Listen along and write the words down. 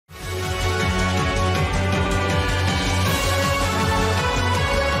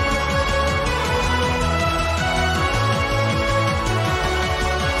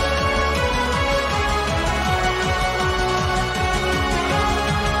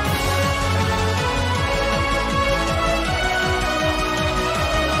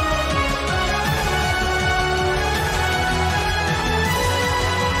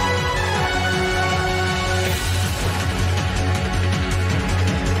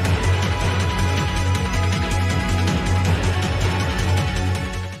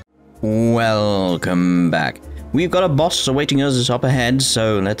Welcome back. We've got a boss awaiting us up ahead,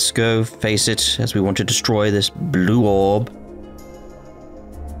 so let's go face it as we want to destroy this blue orb.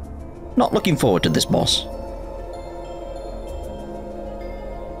 Not looking forward to this boss.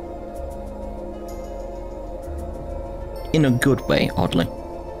 In a good way, oddly.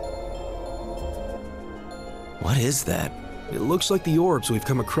 What is that? It looks like the orbs we've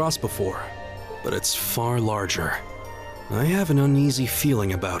come across before, but it's far larger. I have an uneasy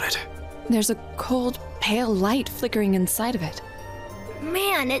feeling about it. There's a cold, pale light flickering inside of it.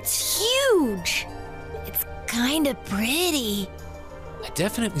 Man, it's huge! It's kinda pretty. I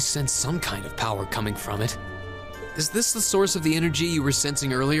definitely sense some kind of power coming from it. Is this the source of the energy you were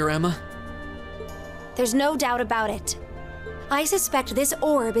sensing earlier, Emma? There's no doubt about it. I suspect this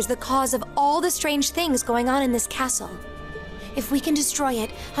orb is the cause of all the strange things going on in this castle. If we can destroy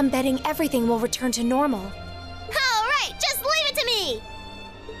it, I'm betting everything will return to normal. All right, just leave it to me!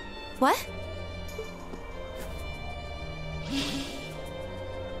 What?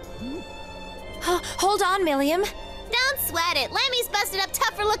 Hold on, Milliam. Don't sweat it. Lemmy's busted up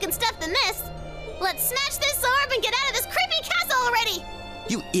tougher looking stuff than this. Let's smash this orb and get out of this creepy castle already!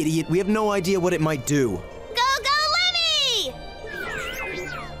 You idiot, we have no idea what it might do. Go, Lemmy!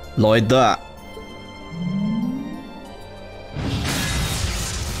 Lloyd that.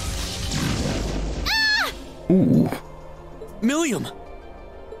 Ah! Ooh. Milliam!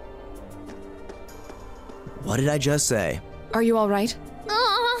 What did I just say? Are you all right?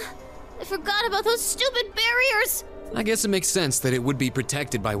 I forgot about those stupid barriers. I guess it makes sense that it would be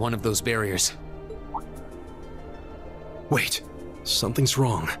protected by one of those barriers. Wait, something's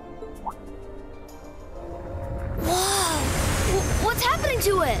wrong. Whoa! What's happening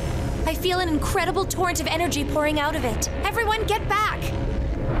to it? I feel an incredible torrent of energy pouring out of it. Everyone get back!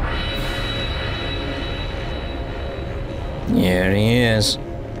 Here he is.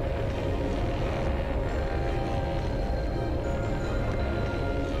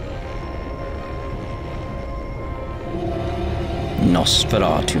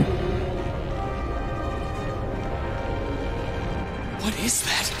 Nosferatu. What is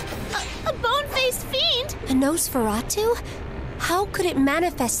that? A bone-faced fiend? A Nosferatu? How could it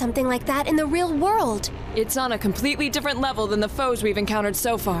manifest something like that in the real world? It's on a completely different level than the foes we've encountered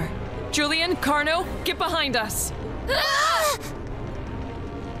so far. Julian, Carno, get behind us! Ah!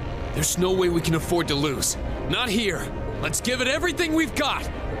 There's no way we can afford to lose. Not here. Let's give it everything we've got.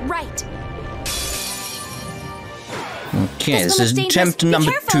 Right. Okay, this is attempt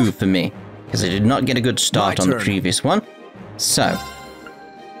number 2 for me, because I did not get a good start on the previous one. So,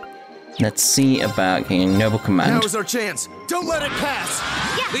 let's see about getting Noble Command. Now is our chance. Don't let it pass.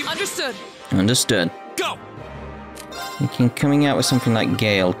 Yeah, understood. Understood. Go! Okay, coming out with something like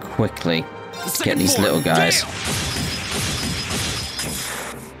Gale quickly to get these little guys.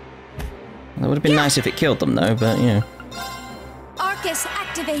 That would have been nice if it killed them though, but you know. Arcus,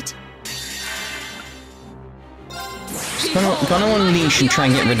 activate. Gonna unleash and try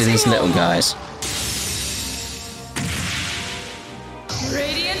and get rid of these little guys.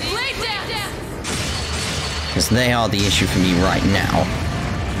 Radiant blade dance! Because they are the issue for me right now.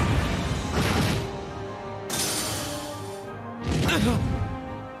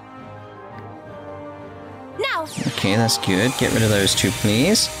 Now. Okay, that's good. Get rid of those two,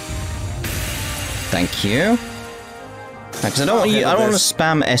 please. Thank you. Because I don't want to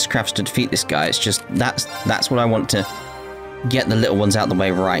spam S-crafts to defeat this guy. It's just that's what I want to get the little ones out the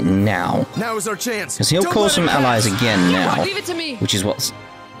way right now. Now is our chance. Because he'll call some allies again now. Leave it to me. Which is what's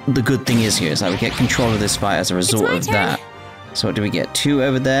the good thing is here, is that we get control of this fight as a result of that. So what do we get? 2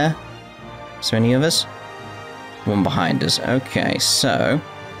 over there? Is there any of us? 1 behind us. Okay, so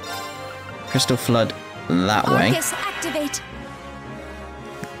Crystal Flood that way. Arcus, activate.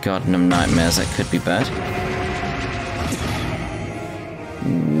 Garden of Nightmares, that could be bad.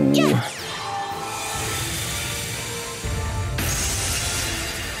 Ooh. Yeah.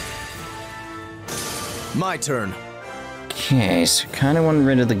 My turn. Okay, so kind of want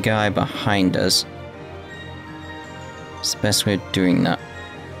rid of the guy behind us. What's the best way of doing that?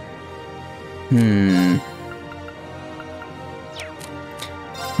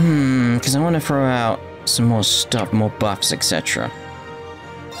 Because I want to throw out some more stuff, more buffs, etc.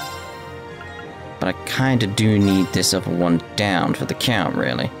 But I kind of do need this other one down for the count,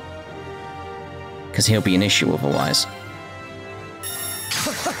 really. Because he'll be an issue otherwise.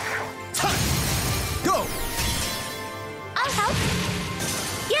 Go! I'll help.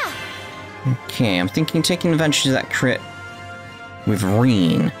 Yeah. Okay, I'm thinking taking advantage of that crit with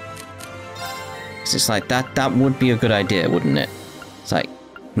Reen. Because it's like, that would be a good idea, wouldn't it? It's like,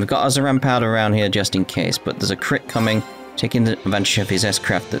 we've got Azaran powder around here just in case, but there's a crit coming Taking advantage of his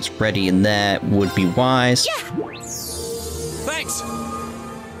S-craft that's ready in there would be wise. Thanks!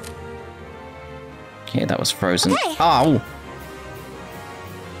 Okay, that was frozen. Okay. Oh!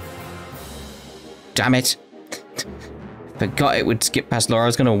 Damn it! Forgot it would skip past Laura. I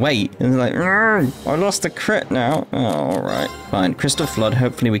was gonna wait. And like, I lost the crit now. Oh, alright. Fine. Crystal Flood.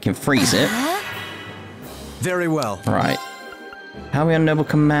 Hopefully we can freeze it. Very well. Right. How are we on Noble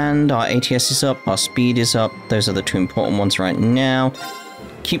Command? Our ATS is up. Our speed is up. Those are the two important ones right now.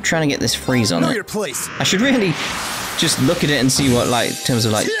 Keep trying to get this freeze on Know it. your place. I should really just look at it and see what, like, in terms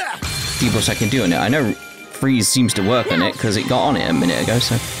of, like, debuffs I can do on it. I know freeze seems to work on it because it got on it a minute ago,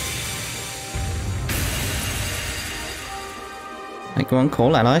 so... Like, go on,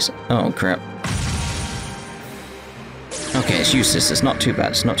 call allies. Oh, crap. Okay, it's Eustace. It's not too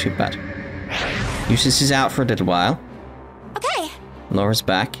bad. It's not too bad. Eustace is out for a little while. Okay. Laura's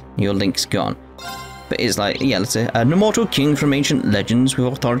back. Your Link's gone. But it's like, yeah, let's say, an immortal king from ancient legends with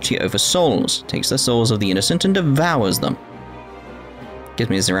authority over souls. Takes the souls of the innocent and devours them. Gives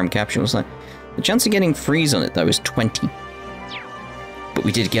me a Zeram capsule. It's like, the chance of getting freeze on it, though, is 20. But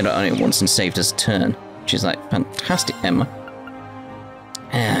we did get it on it once and saved us a turn. Which is, like, fantastic, Emma.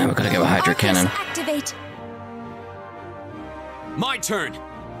 Ah, we've got to go with Hydro Cannon. Activate. My turn!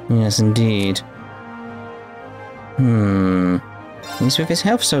 Yes, indeed. He's with his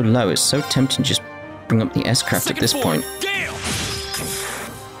health so low, it's so tempting to just bring up the S-craft at this point. Gale!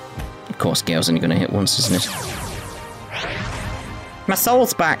 Of course, Gale's only going to hit once, isn't it? My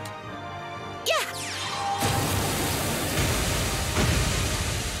soul's back! Yeah.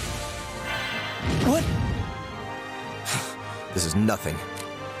 What? This is nothing.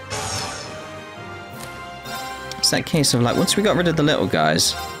 It's that case of, like, once we got rid of the little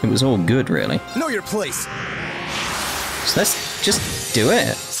guys, it was all good, really. Know your place. So let's just do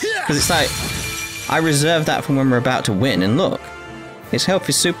it. Because it's like, I reserve that for when we're about to win, and look, his health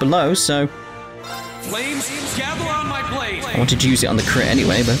is super low, so... Flames, gather on my blade! I wanted to use it on the crit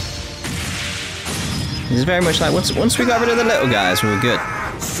anyway, but... It's very much like, once we got rid of the little guys, we were good.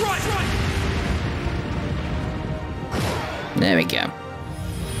 There we go.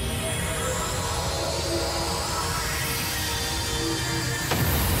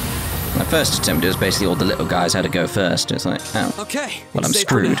 My first attempt, it was basically all the little guys had to go first. It's like, oh, Okay, well, I'm safe for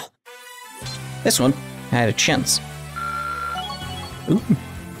screwed. now. This one, I had a chance. Ooh.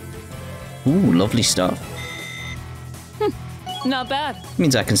 Ooh, lovely stuff. Not bad.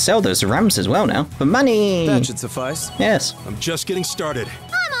 Means I can sell those rams as well now, for money! That should suffice. Yes. I'm just getting started.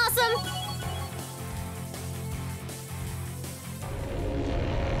 I'm awesome.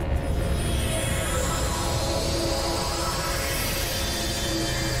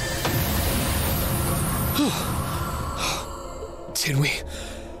 Did we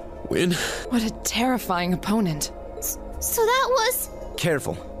win? What a terrifying opponent. So that was...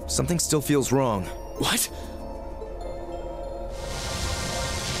 Careful. Something still feels wrong. What?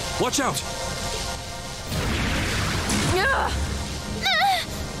 Watch out!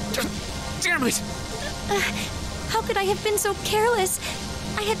 Damn it! How could I have been so careless?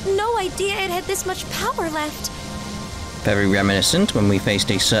 I had no idea it had this much power left. Very reminiscent when we faced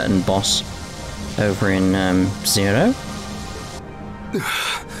a certain boss over in, Zero.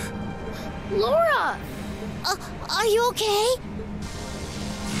 Laura! Are you okay?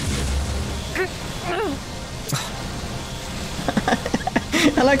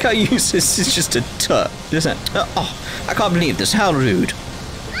 I like how Eustace is just a tut, isn't it? Oh, I can't believe this, how rude.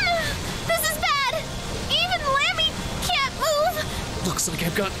 This is bad! Even Lammy can't move! Looks like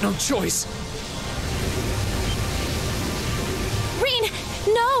I've got no choice. Reen,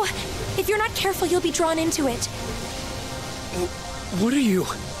 no! If you're not careful, you'll be drawn into it. What are you?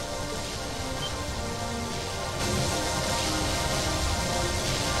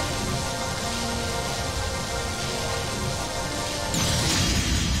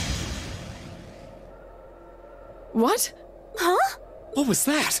 What? Huh? What was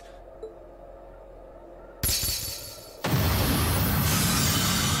that?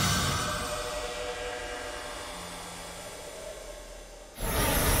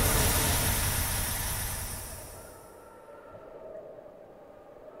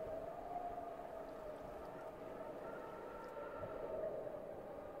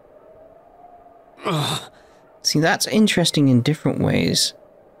 See, that's interesting in different ways.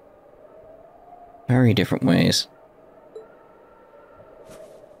 Very different ways.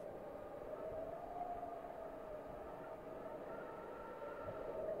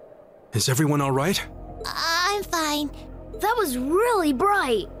 Is everyone all right? I'm fine. That was really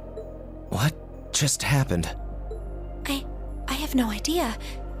bright. What just happened? I have no idea.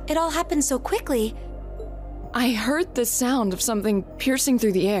 It all happened so quickly. I heard the sound of something piercing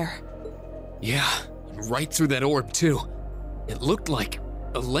through the air. Yeah, right through that orb, too. It looked like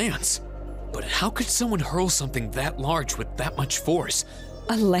a lance. But how could someone hurl something that large with that much force?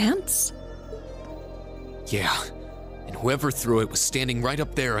 A lance? Yeah, and whoever threw it was standing right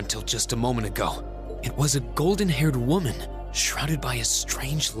up there until just a moment ago. It was a golden-haired woman, shrouded by a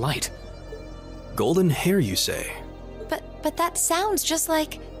strange light. Golden hair, you say? But that sounds just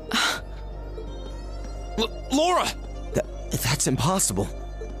like... Laura! That's impossible.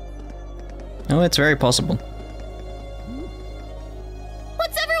 Oh, it's very possible.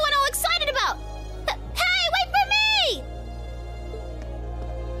 What's everyone all excited about? Hey, wait for me!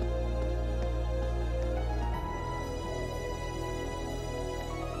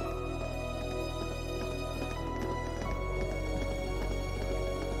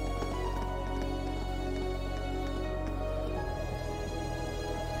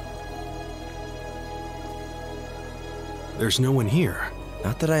 There's no one here.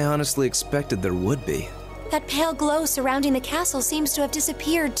 Not that I honestly expected there would be. That pale glow surrounding the castle seems to have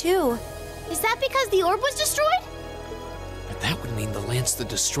disappeared, too. Is that because the orb was destroyed? But that would mean the lance that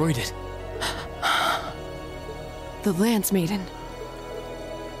destroyed it. The Lance Maiden.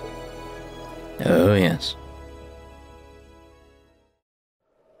 Oh, yes.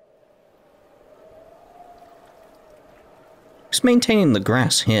 Who's maintaining the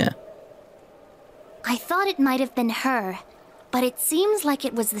grass here? I thought it might have been her, but it seems like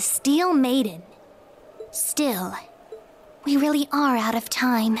it was the Steel Maiden. Still, we really are out of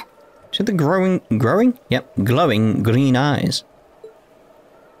time. See the growing? Yep, glowing green eyes.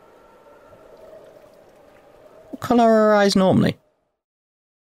 What colour are her eyes normally?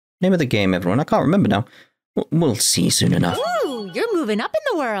 Name of the game, everyone. I can't remember now. We'll see soon enough. Ooh, you're moving up in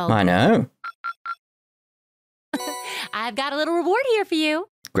the world. I know. I've got a little reward here for you.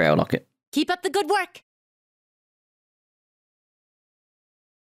 Grail locket. Keep up the good work.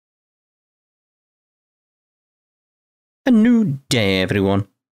 A new day, everyone.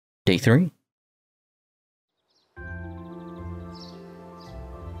 Day 3.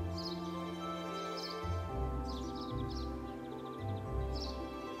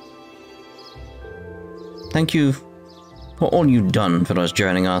 Thank you for all you've done for us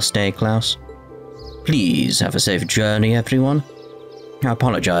during our stay, Klaus. Please have a safe journey, everyone. I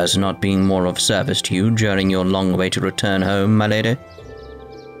apologize for not being more of service to you during your long-awaited return home, my lady.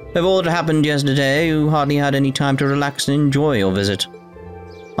 Of all that happened yesterday, you hardly had any time to relax and enjoy your visit.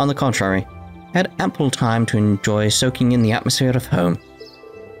 On the contrary, I had ample time to enjoy soaking in the atmosphere of home.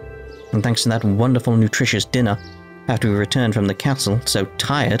 And thanks to that wonderful, nutritious dinner, after we returned from the castle, so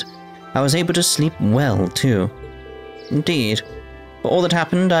tired, I was able to sleep well, too. Indeed, for all that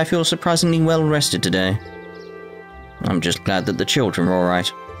happened, I feel surprisingly well rested today. I'm just glad that the children are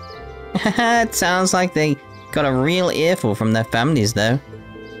alright. It sounds like they got a real earful from their families, though.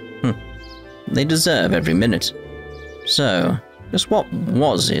 They deserve every minute. So, just what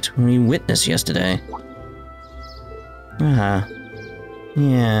was it we witnessed yesterday?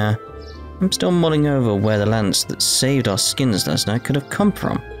 Yeah. I'm still mulling over where the lance that saved our skins last night could have come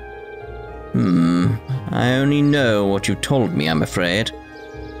from. I only know what you told me, I'm afraid.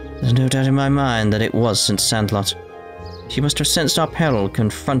 There's no doubt in my mind that it was St. Sandlot. She must have sensed our peril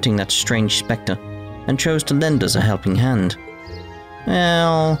confronting that strange spectre, and chose to lend us a helping hand.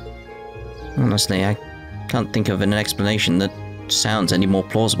 Well, honestly, I can't think of an explanation that sounds any more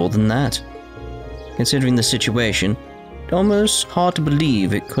plausible than that. Considering the situation, it's almost hard to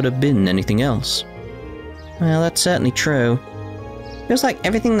believe it could have been anything else. Well, that's certainly true. Feels like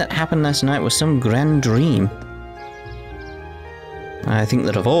everything that happened last night was some grand dream. I think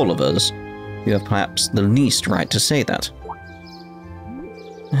that of all of us, you have perhaps the least right to say that.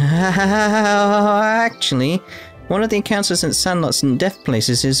 Actually, one of the accounts of St. Sandlot's and death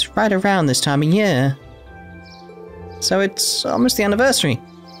places is right around this time of year. So it's almost the anniversary,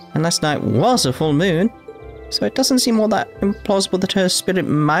 and last night was a full moon, so it doesn't seem all that implausible that her spirit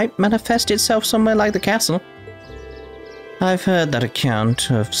might manifest itself somewhere like the castle. I've heard that account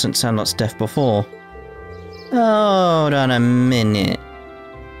of St. Sandlot's death before. Hold on a minute.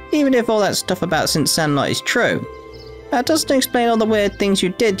 Even if all that stuff about St. Sandlot is true, that doesn't explain all the weird things you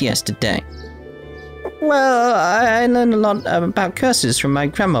did yesterday. Well, I learned a lot about curses from my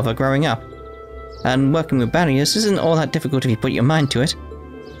grandmother growing up, and working with barriers isn't all that difficult if you put your mind to it.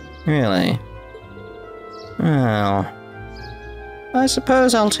 Really? Well, I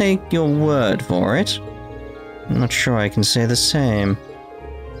suppose I'll take your word for it. I'm not sure I can say the same.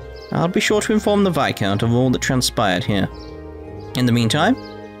 I'll be sure to inform the Viscount of all that transpired here. In the meantime,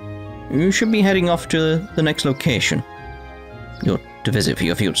 you should be heading off to the next location. You're to visit for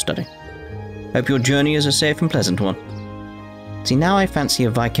your field study. Hope your journey is a safe and pleasant one. See, now I fancy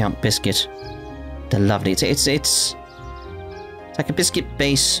a Viscount biscuit. They're lovely. It's like a biscuit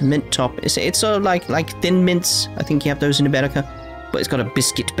base, mint top. It's sort of like thin mints. I think you have those in America. But it's got a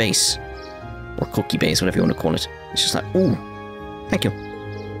biscuit base. Or cookie base, whatever you want to call it. It's just like, ooh. Thank you.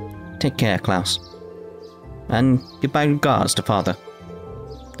 Take care, Klaus. And goodbye regards to Father.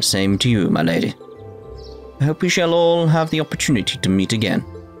 The same to you, my lady. I hope we shall all have the opportunity to meet again.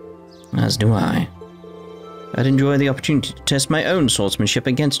 As do I. I'd enjoy the opportunity to test my own swordsmanship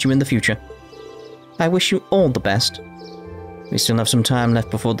against you in the future. I wish you all the best. We still have some time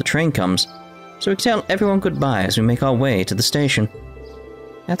left before the train comes, so we can tell everyone goodbye as we make our way to the station.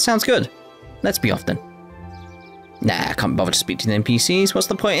 That sounds good. Let's be off then. Nah, I can't bother to speak to the NPCs. What's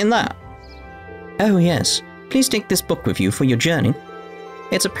the point in that? Oh yes, please take this book with you for your journey.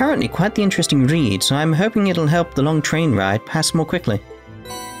 It's apparently quite the interesting read, so I'm hoping it'll help the long train ride pass more quickly.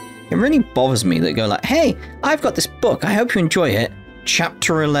 It really bothers me that they go like, hey, I've got this book, I hope you enjoy it.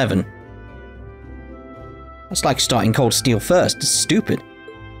 Chapter 11. That's like starting Cold Steel first, it's stupid.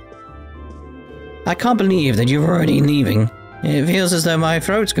 I can't believe that you're already leaving. It feels as though my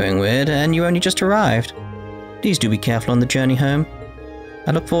throat's going weird and you only just arrived. Please do be careful on the journey home.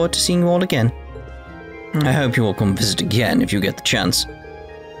 I look forward to seeing you all again. I hope you will come visit again if you get the chance.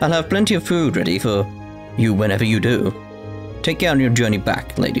 I'll have plenty of food ready for you whenever you do. Take care on your journey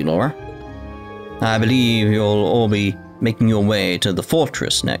back, Lady Laura. I believe you'll all be making your way to the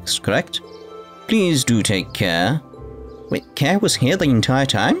fortress next, correct? Please do take care. Wait, Care was here the entire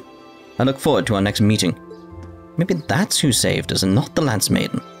time? I look forward to our next meeting. Maybe that's who saved us and not the Lance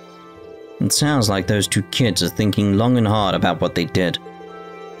Maiden. It sounds like those two kids are thinking long and hard about what they did.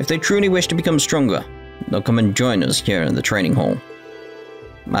 If they truly wish to become stronger, they'll come and join us here in the training hall.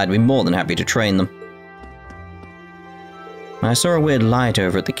 I'd be more than happy to train them. I saw a weird light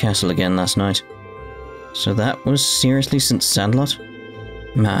over at the castle again last night. So that was seriously St. Sandlot?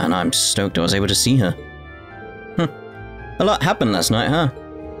 Man, I'm stoked I was able to see her. A lot happened last night, huh?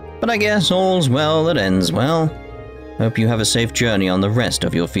 But I guess all's well that ends well. Hope you have a safe journey on the rest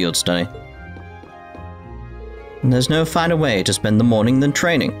of your field study. And there's no finer way to spend the morning than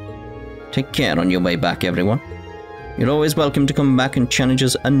training. Take care on your way back, everyone. You're always welcome to come back and challenge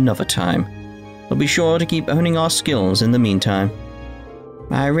us another time. We'll be sure to keep honing our skills in the meantime.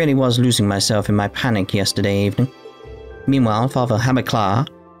 I really was losing myself in my panic yesterday evening. Meanwhile, Father Hamilcar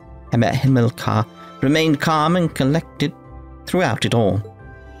remained calm and collected throughout it all.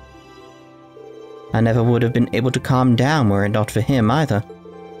 I never would have been able to calm down were it not for him either.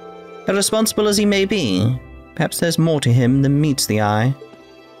 Irresponsible as he may be, perhaps there's more to him than meets the eye.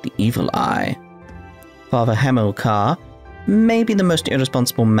 The evil eye. Father Hamilcar may be the most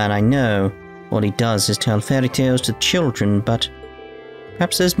irresponsible man I know. All he does is tell fairy tales to children, but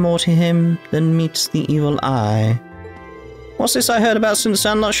perhaps there's more to him than meets the evil eye. What's this I heard about St.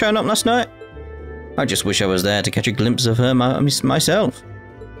 Sandlot showing up last night? I just wish I was there to catch a glimpse of her myself.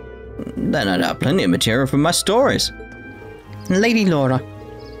 Then I'd have plenty of material for my stories. Lady Laura,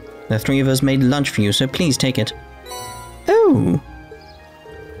 the three of us made lunch for you, so please take it. Oh!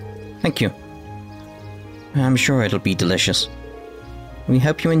 Thank you. I'm sure it'll be delicious. We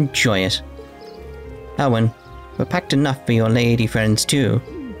hope you enjoy it. Owen, we packed enough for your lady friends too.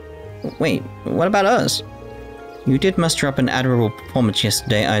 Wait, what about us? You did muster up an admirable performance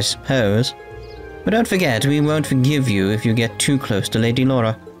yesterday, I suppose. But don't forget, we won't forgive you if you get too close to Lady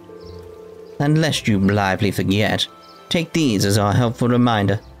Laura. And lest you blithely forget, take these as our helpful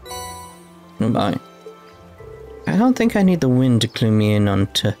reminder. Goodbye. I don't think I need the wind to clue me in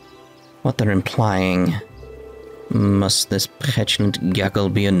onto what they're implying. Must this petulant gaggle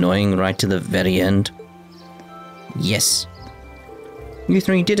be annoying right to the very end? Yes. You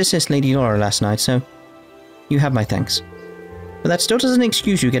three did assist Lady Laura last night, so you have my thanks. But that still doesn't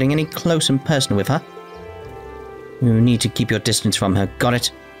excuse you getting any close and personal with her. You need to keep your distance from her, got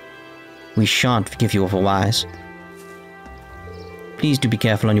it? We shan't forgive you otherwise. Please do be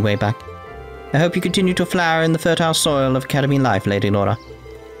careful on your way back. I hope you continue to flower in the fertile soil of Academy life, Lady Laura.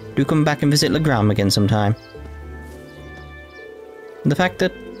 Do come back and visit Legram again sometime. The fact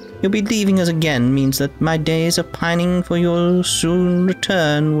that you'll be leaving us again means that my days of pining for your soon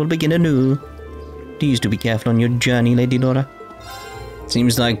return will begin anew. Please do be careful on your journey, Lady Laura.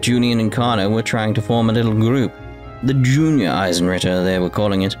 Seems like Julian and Connor were trying to form a little group. The Junior Eisenritter, they were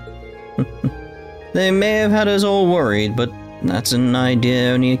calling it. They may have had us all worried, but that's an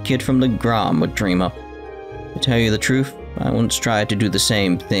idea only a kid from Legram would dream up. To tell you the truth, I once tried to do the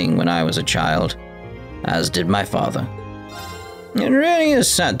same thing when I was a child, as did my father. It really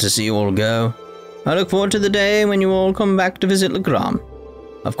is sad to see you all go. I look forward to the day when you all come back to visit Legram.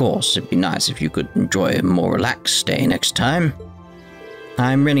 Of course, it'd be nice if you could enjoy a more relaxed stay next time.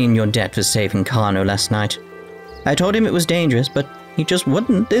 I'm really in your debt for saving Carno last night. I told him it was dangerous, but he just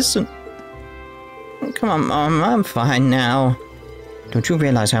wouldn't listen. Come on, Mom, I'm fine now. Don't you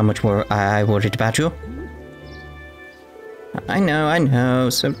realize how much I worried about you? I know,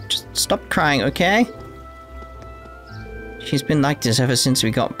 so just stop crying, okay? She's been like this ever since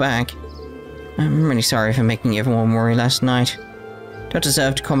we got back. I'm really sorry for making everyone worry last night. Don't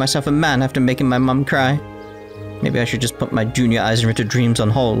deserve to call myself a man after making my mum cry. Maybe I should just put my junior Eisenritter dreams on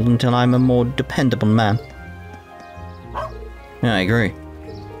hold until I'm a more dependable man. Yeah, I agree.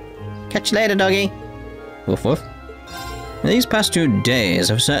 Catch you later, doggy. Woof woof. These past 2 days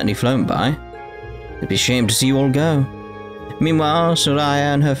have certainly flown by. It'd be a shame to see you all go. Meanwhile,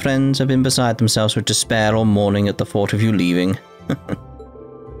 Soraya and her friends have been beside themselves with despair all morning at the thought of you leaving.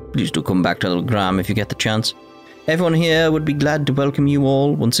 Please do come back to Legram if you get the chance. Everyone here would be glad to welcome you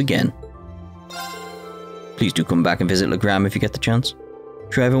all once again. Please do come back and visit Legram if you get the chance.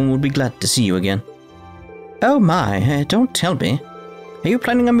 I'm sure everyone would be glad to see you again. Oh my, don't tell me. Are you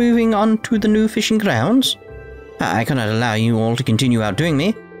planning on moving on to the new fishing grounds? I cannot allow you all to continue outdoing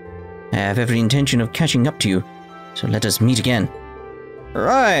me. I have every intention of catching up to you, so let us meet again.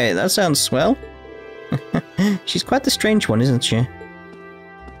 Right, that sounds swell. She's quite the strange one, isn't she?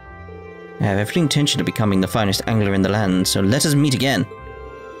 I have every intention of becoming the finest angler in the land, so let us meet again.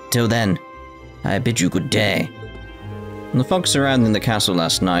 Till then, I bid you good day. And the fog surrounding the castle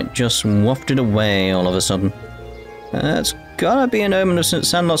last night just wafted away all of a sudden. That's gotta be an omen of St.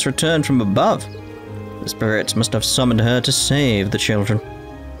 Sandlot's return from above. The spirits must have summoned her to save the children.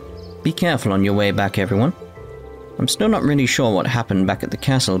 Be careful on your way back, everyone. I'm still not really sure what happened back at the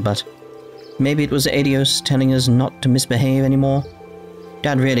castle, but maybe it was Adios telling us not to misbehave anymore.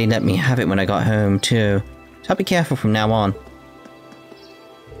 Dad really let me have it when I got home, too, so I'll be careful from now on.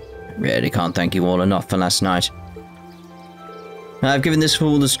 I really can't thank you all enough for last night. I've given this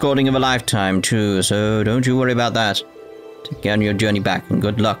fool the scolding of a lifetime, too, so don't you worry about that. Take care on your journey back, and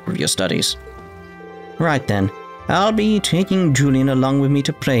good luck with your studies. Right then, I'll be taking Julian along with me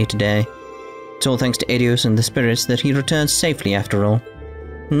to pray today. It's all thanks to Adios and the spirits that he returned safely after all.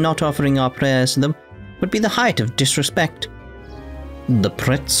 Not offering our prayers to them would be the height of disrespect. The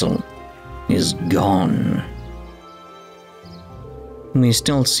pretzel is gone. We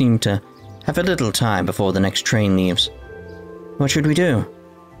still seem to have a little time before the next train leaves. What should we do?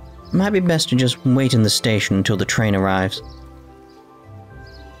 It might be best to just wait in the station until the train arrives.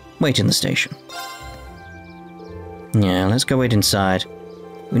 Wait in the station. Yeah, let's go wait inside.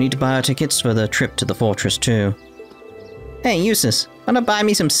 We need to buy our tickets for the trip to the fortress too. Hey, Eustace, wanna buy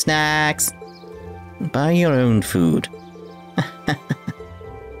me some snacks? Buy your own food.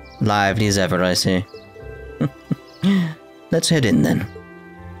 Lively as ever, I see. Let's head in then.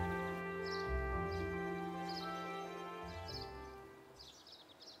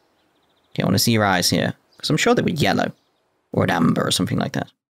 Okay, I want to see your eyes here, because I'm sure they were yellow, or an amber, or something like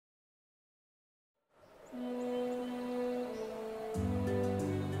that.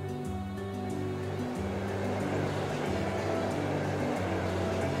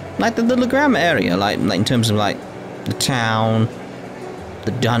 Like the Legram area, like in terms of like the town,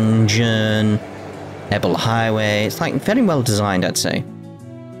 the dungeon, Ebel Highway. It's like very well designed, I'd say.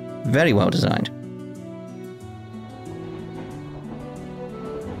 Very well designed.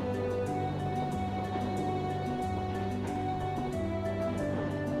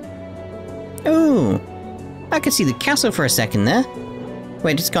 Oh, I could see the castle for a second there.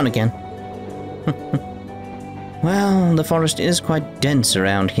 Wait, it's gone again. Well, the forest is quite dense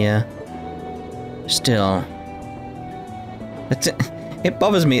around here. Still, it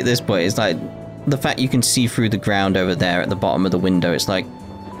bothers me at this point. It's like the fact you can see through the ground over there at the bottom of the window. It's like,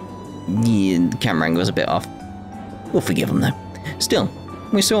 yeah, the camera angle was a bit off. We'll forgive them though. Still,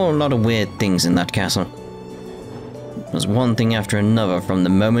 we saw a lot of weird things in that castle. It was one thing after another from the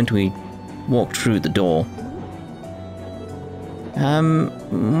moment we walked through the door.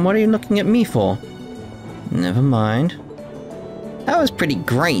 What are you looking at me for? Never mind. That was pretty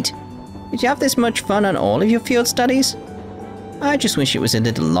great. Did you have this much fun on all of your field studies? I just wish it was a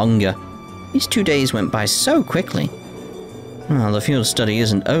little longer. These 2 days went by so quickly. Well, the field study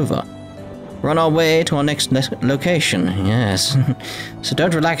isn't over. We're on our way to our next location, yes. So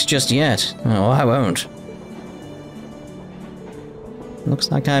don't relax just yet. Oh, I won't. Looks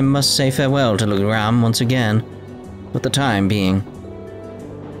like I must say farewell to Legram once again. For the time being.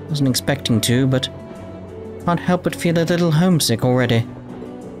 Wasn't expecting to, but can't help but feel a little homesick already.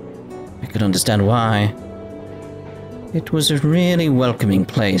 I could understand why. It was a really welcoming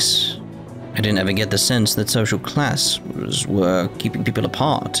place. I didn't ever get the sense that social classes were keeping people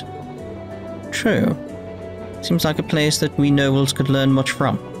apart. True. Seems like a place that we nobles could learn much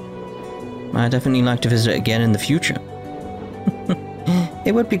from. I'd definitely like to visit again in the future.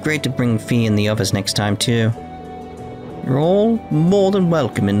 It would be great to bring Fee and the others next time too. You're all more than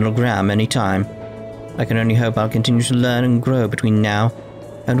welcome in Legram any time. I can only hope I'll continue to learn and grow between now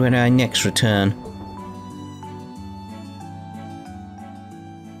and when I next return.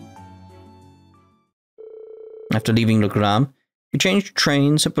 After leaving Legram, we changed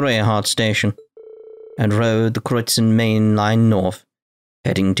trains at Breyhart Station and rode the Kreutzen main line north,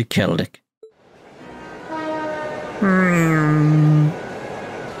 heading to Keldic.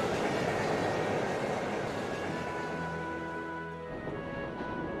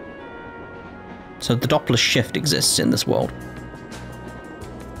 So the Doppler shift exists in this world.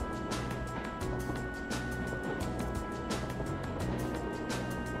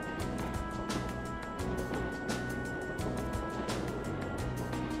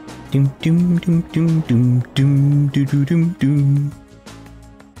 Doom doom doom doom doom doom doom doom doom doom.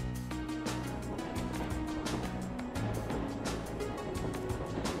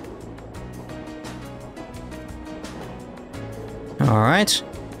 Alright,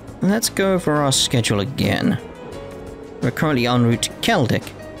 let's go over our schedule again. We're currently en route to Keldic,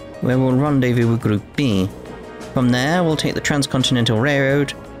 where we'll rendezvous with Group B. From there, we'll take the Transcontinental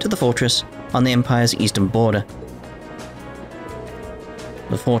Railroad to the fortress on the Empire's eastern border.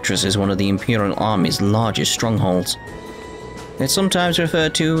 The fortress is one of the Imperial Army's largest strongholds. It's sometimes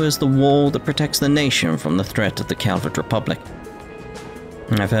referred to as the wall that protects the nation from the threat of the Calvert Republic.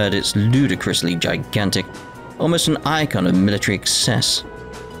 I've heard it's ludicrously gigantic, almost an icon of military excess.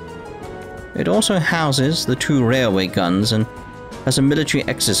 It also houses the 2 railway guns and has a military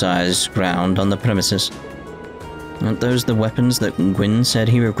exercise ground on the premises. Aren't those the weapons that Gwyn said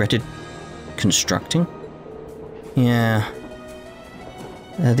he regretted constructing? Yeah.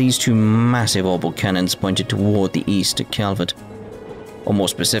 These 2 massive orbital cannons pointed toward the east at Calvert. Or more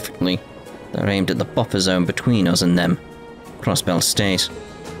specifically, they're aimed at the buffer zone between us and them, Crossbell State.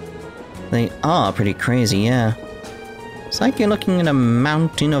 They are pretty crazy, yeah. It's like you're looking at a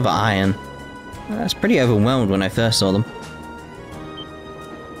mountain of iron. I was pretty overwhelmed when I first saw them.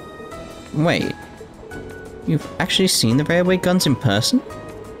 Wait, you've actually seen the railway guns in person?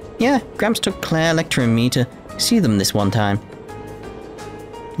 Yeah, Gramps took Claire, Lecter, and me to see them this one time.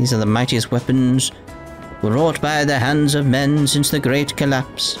 These are the mightiest weapons wrought by the hands of men since the Great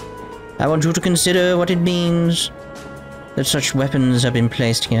Collapse. I want you to consider what it means that such weapons have been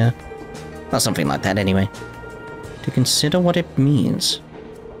placed here. Or something like that, anyway. To consider what it means.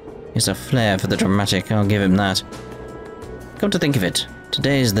 He's a flair for the dramatic, I'll give him that. Come to think of it,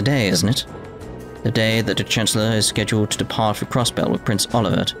 today's the day, isn't it? The day that the Chancellor is scheduled to depart for Crossbell with Prince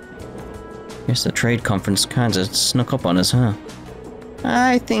Olivert. Guess the trade conference kinda snuck up on us, huh?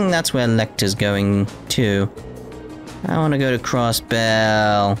 I think that's where Lecter's going, too. I want to go to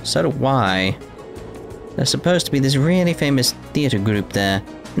Crossbell. So do I. There's supposed to be this really famous theatre group there,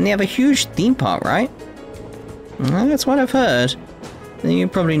 and they have a huge theme park, right? Well, that's what I've heard. You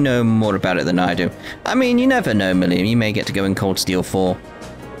probably know more about it than I do. I mean, you never know, Millie. You may get to go in Cold Steel 4.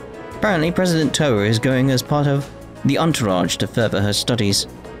 Apparently, President Toa is going as part of the entourage to further her studies.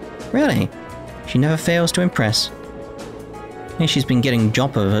 Really? She never fails to impress. She's been getting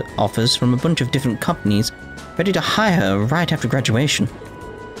job offers from a bunch of different companies, ready to hire her right after graduation.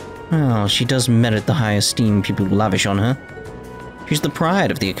 Well, she does merit the high esteem people lavish on her. She's the pride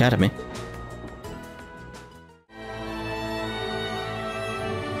of the Academy.